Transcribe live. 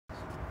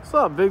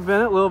What's up, Big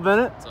Bennett, Little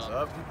Bennett? What's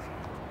up?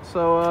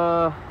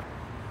 So,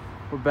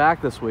 we're back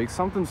this week.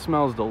 Something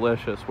smells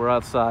delicious. We're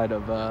outside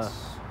of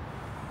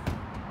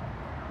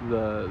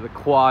the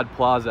Quad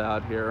Plaza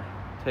out here.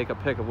 Take a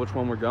pick of which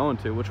one we're going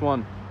to. Which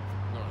one?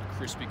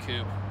 Crispy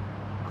Coop.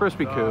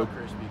 Crispy Coop.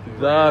 Crispy Coop.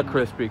 The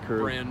Crispy Coop.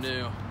 Brand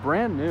new.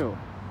 Brand new.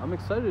 I'm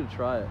excited to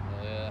try it.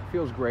 Oh, yeah.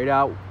 Feels great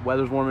out.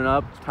 Weather's warming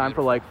up. It's time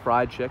for like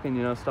fried chicken,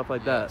 you know, stuff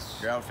like that.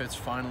 Your outfit's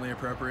finally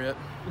appropriate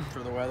for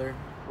the weather.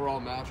 We're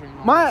all matching.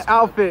 My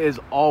outfit is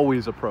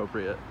always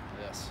appropriate.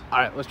 Yes. All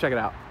right, let's check it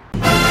out.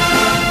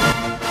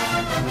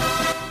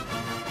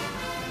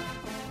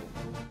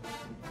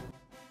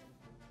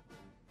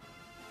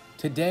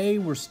 Today,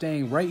 we're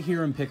staying right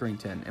here in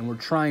Pickerington, and we're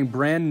trying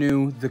brand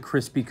new the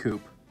Crispy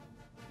Coop.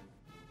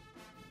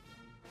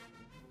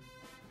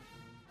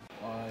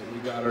 We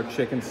got our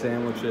chicken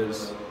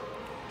sandwiches.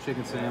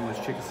 Chicken sandwich,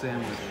 chicken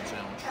sandwich.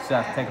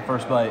 Seth, take a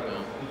first bite.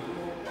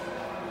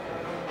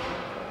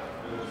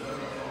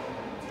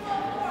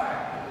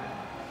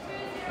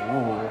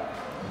 Ooh.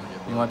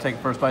 You want to take a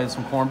first bite of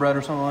some cornbread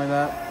or something like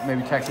that?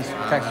 Maybe Texas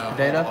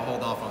potato? I'll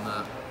hold off on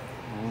that.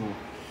 Ooh.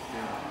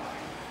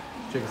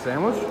 Chicken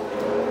sandwich?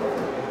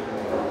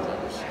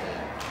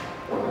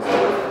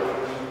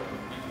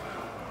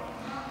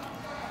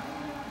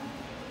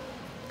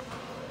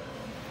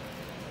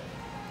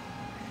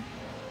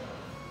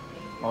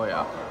 Oh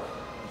yeah.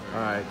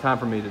 All right, time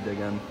for me to dig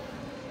in.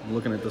 I'm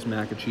looking at this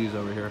mac and cheese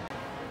over here.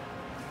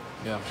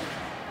 Yeah.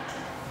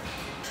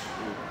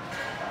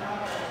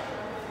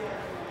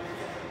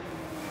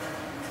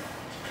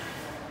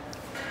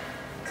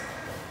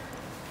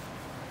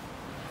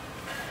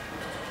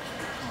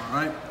 All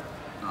right,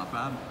 not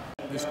bad.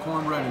 This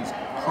cornbread is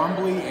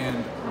crumbly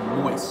and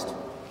moist.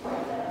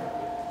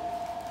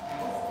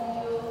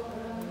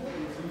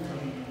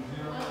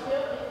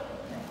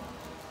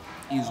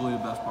 Easily the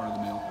best part of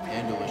the meal.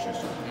 And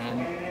delicious. And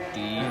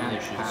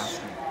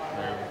delicious.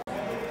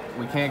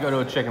 We can't go to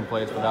a chicken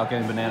place without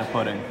getting banana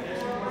pudding.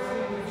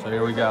 So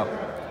here we go.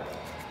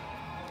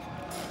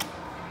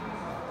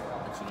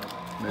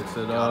 Mix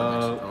it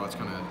up. Oh, it's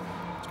kind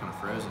of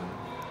frozen.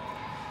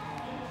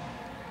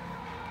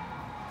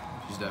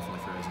 She's definitely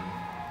frozen.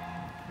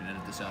 You can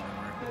edit this out, don't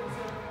worry.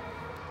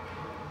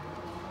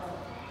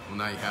 Well,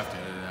 now you have to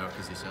edit it out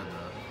because he said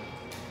that.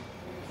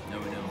 No,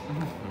 we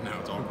don't. No,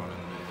 it's all going in the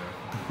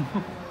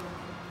video.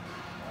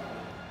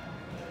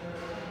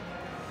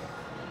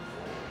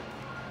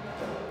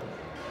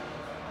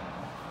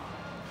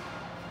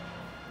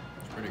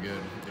 It's pretty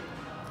good.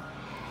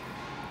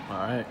 All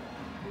right.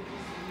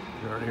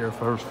 You heard it here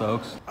first,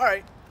 folks. All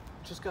right.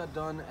 Just got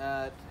done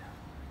at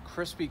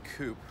Crispy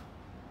Coop.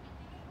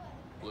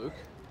 Luke?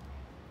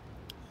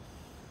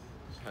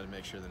 Just had to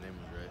make sure the name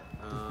was right.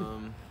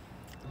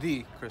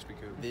 The Crispy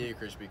Coop. The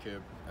Crispy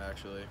Coop,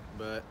 actually.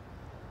 But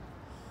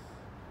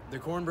the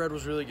cornbread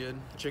was really good.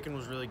 The chicken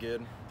was really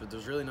good. But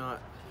there's really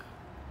not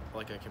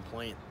like a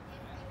complaint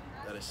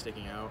that is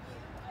sticking out.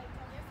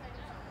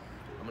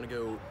 I'm gonna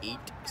go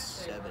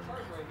 8-7.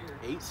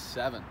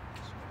 8-7.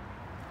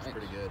 That's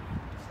pretty good.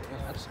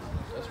 Yeah, that's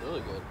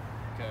really good.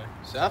 Okay.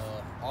 Seth?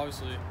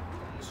 Obviously,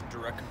 it's a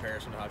direct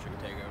comparison to Hot Chicken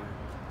Takeover,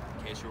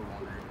 in case you were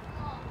wondering.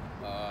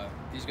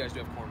 These guys do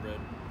have cornbread.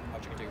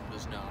 Hot Chicken Takeover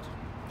does not.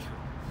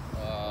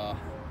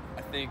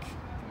 I think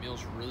the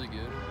meal's really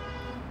good,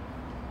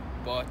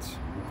 but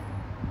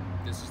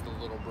this is the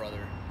little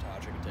brother to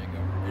Hot Chicken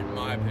Takeover, in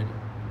my opinion.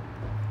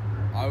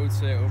 I would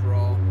say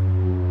overall,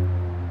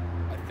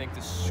 I think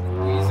this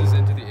squeezes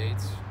into the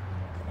 8s.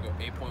 I'll go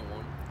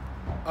 8.1.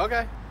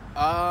 Okay.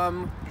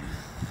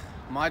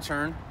 My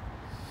turn.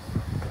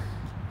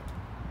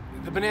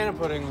 The banana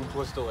pudding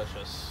was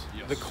delicious.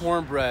 Yes. The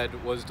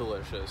cornbread was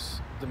delicious.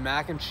 The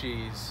mac and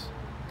cheese,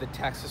 the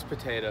Texas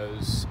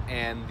potatoes,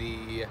 and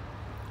the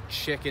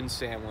chicken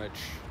sandwich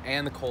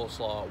and the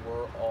coleslaw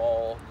were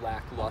all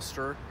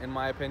lackluster, in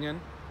my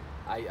opinion.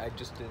 I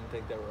just didn't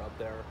think they were up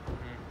there.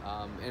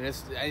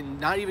 Mm-hmm. And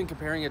not even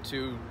comparing it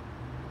to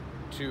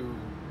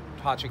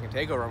Hot Chicken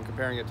Takeover. I'm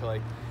comparing it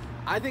to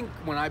I think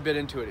when I bit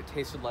into it, it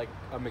tasted like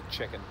a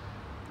McChicken,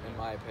 in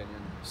my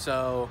opinion.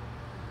 So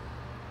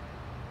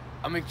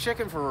a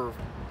McChicken for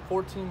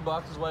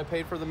 $14 is what I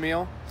paid for the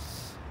meal.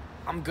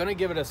 I'm gonna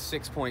give it a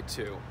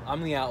 6.2.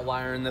 I'm the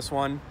outlier in this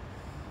one.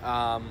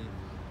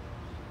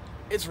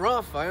 It's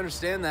rough, I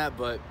understand that,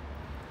 but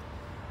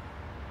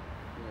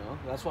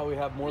that's why we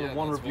have more than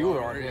one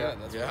reviewer on here.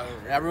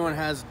 Everyone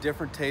has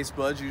different taste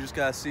buds. You just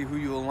gotta see who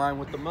you align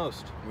with the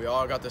most. We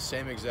all got the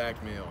same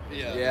exact meal.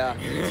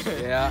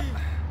 Yeah.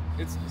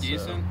 It's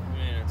decent.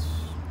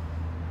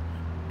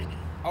 I mean,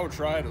 I would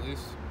try it at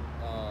least,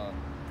 for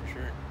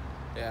sure.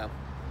 Yeah.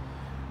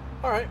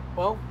 All right.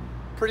 Well,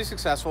 pretty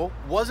successful.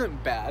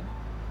 Wasn't bad.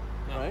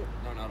 No, right?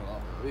 No, not at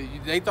all.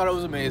 They thought it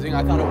was amazing.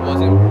 I thought it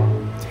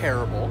wasn't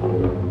terrible.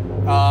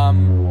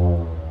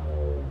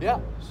 Yeah.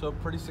 So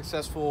pretty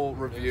successful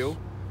review.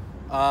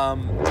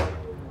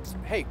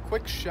 Hey,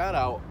 quick shout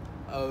out.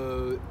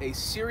 A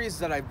series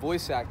that I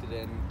voice acted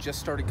in just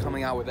started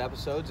coming out with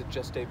episodes. It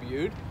just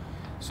debuted.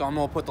 So I'm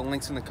going to put the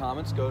links in the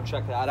comments. Go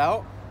check that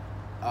out.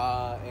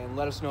 And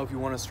let us know if you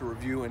want us to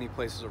review any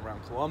places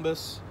around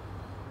Columbus.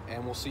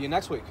 And we'll see you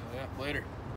next week. Yeah, later.